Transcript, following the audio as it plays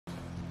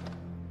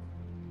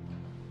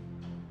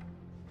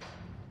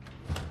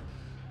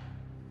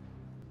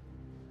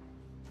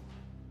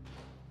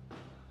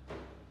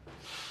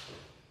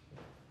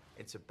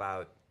It's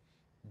about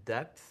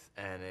depth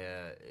and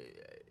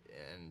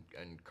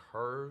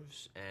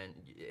curves, and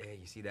yeah,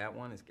 you see that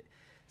one? It's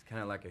kind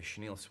of like a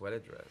chenille sweater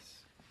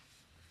dress.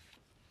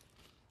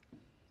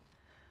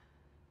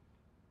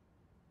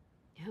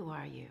 Who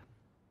are you?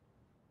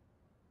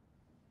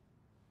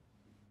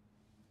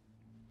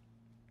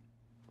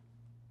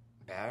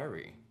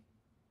 Barry.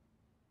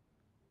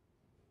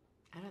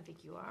 I don't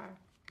think you are.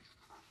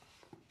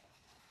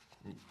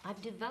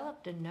 I've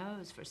developed a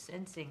nose for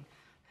sensing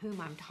whom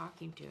I'm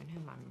talking to and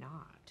whom I'm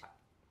not.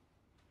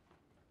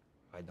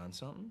 I done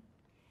something?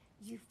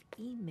 You've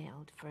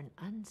emailed for an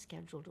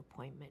unscheduled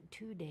appointment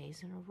 2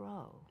 days in a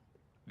row.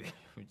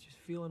 We're just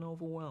feeling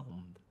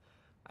overwhelmed.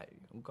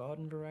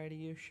 Garden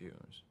variety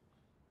issues.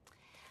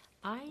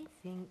 I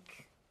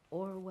think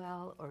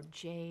Orwell or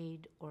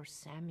Jade or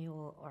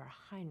Samuel or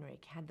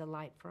Heinrich had the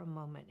light for a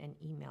moment and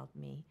emailed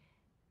me,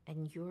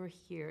 and you're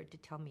here to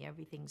tell me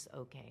everything's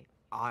okay.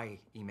 I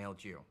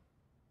emailed you.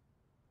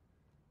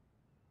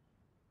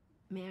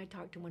 May I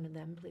talk to one of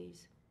them,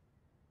 please?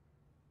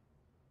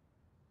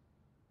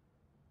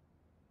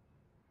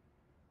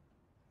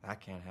 That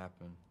can't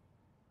happen.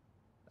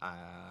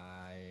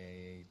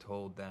 I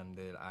told them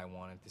that I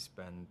wanted to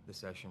spend the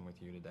session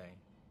with you today.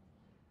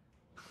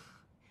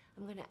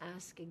 I'm going to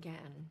ask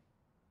again.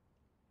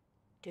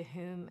 To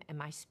whom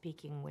am I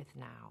speaking with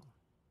now?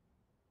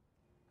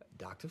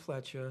 Dr.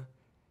 Fletcher,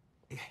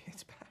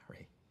 it's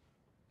Barry.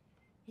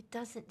 It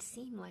doesn't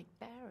seem like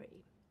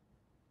Barry.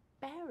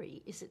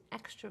 Barry is an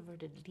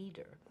extroverted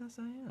leader. Yes,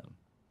 I am.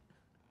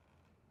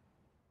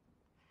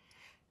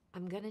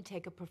 I'm going to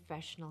take a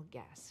professional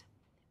guess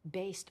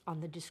based on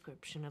the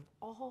description of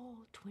all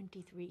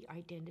 23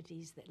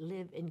 identities that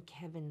live in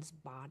Kevin's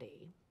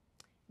body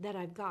that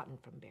I've gotten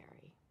from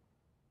Barry.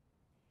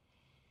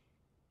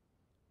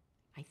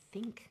 I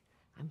think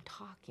I'm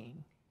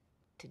talking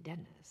to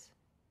Dennis.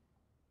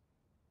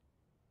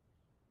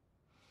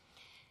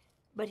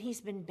 But he's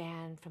been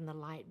banned from the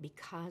light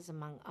because,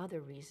 among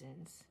other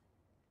reasons,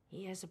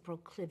 he has a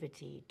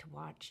proclivity to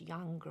watch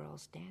young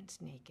girls dance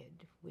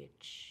naked,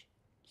 which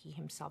he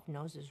himself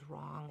knows is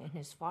wrong and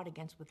has fought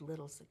against with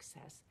little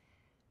success.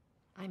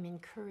 I'm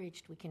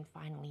encouraged we can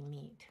finally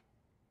meet.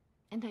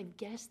 And I've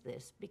guessed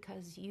this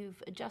because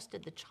you've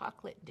adjusted the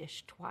chocolate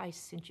dish twice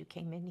since you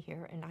came in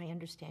here, and I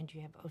understand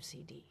you have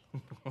OCD.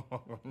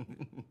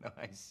 No,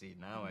 I see.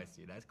 Now I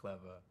see. That's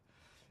clever.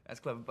 That's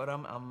clever. But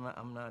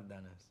I'm not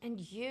Dennis. And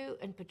you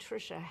and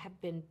Patricia have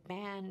been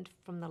banned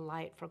from the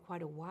light for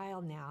quite a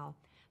while now,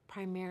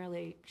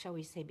 primarily, shall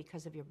we say,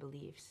 because of your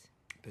beliefs.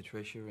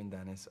 Patricia and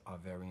Dennis are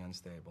very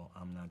unstable.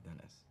 I'm not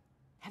Dennis.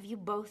 Have you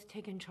both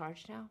taken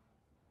charge now?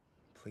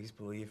 Please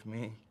believe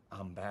me.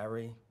 I'm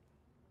Barry.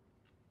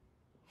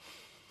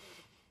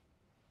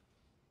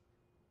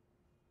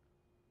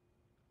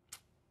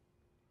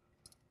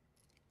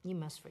 You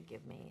must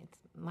forgive me.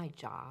 My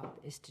job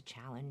is to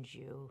challenge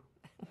you.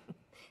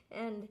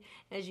 And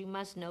as you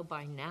must know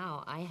by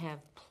now, I have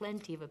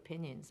plenty of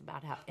opinions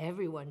about how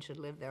everyone should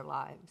live their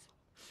lives.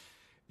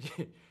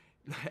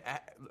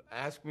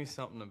 Ask me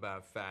something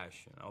about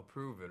fashion. I'll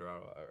prove it.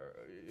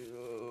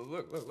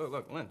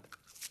 Look, Lynn.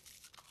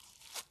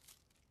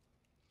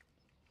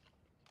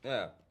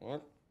 Yeah,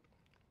 what?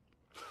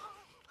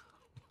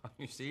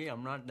 You see,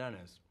 I'm not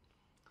Dennis.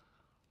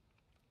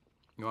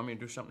 You want me to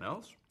do something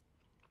else?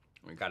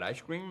 We got ice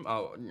cream?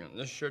 Oh,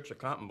 this shirt's a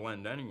cotton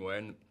blend anyway,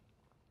 and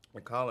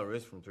the collar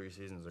is from 3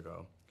 seasons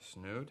ago.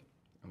 Snood?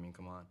 I mean,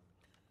 come on.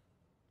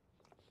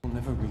 They'll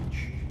never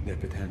reach their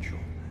potential.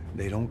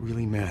 They don't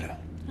really matter.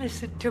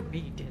 Listen to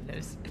me,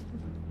 Dennis.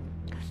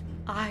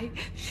 I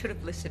should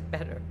have listened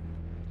better.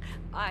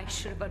 I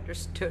should have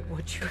understood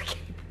what you're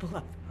capable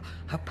of,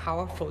 how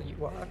powerful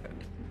you are.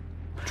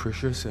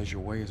 Patricia says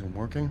your way isn't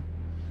working.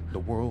 The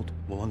world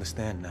will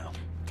understand now.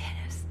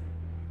 Dennis,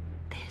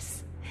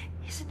 this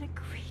is an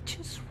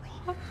egregious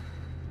wrong.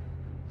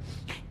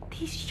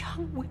 These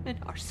young women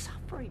are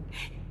suffering.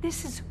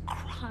 This is a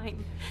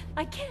crime.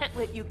 I can't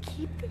let you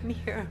keep them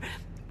here.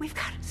 We've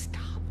got to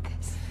stop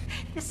this.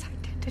 This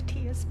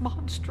identity is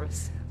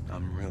monstrous.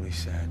 I'm really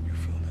sad you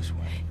feel this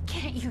way.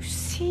 Can't you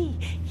see?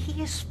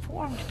 He is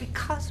formed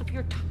because of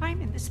your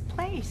time in this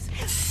place.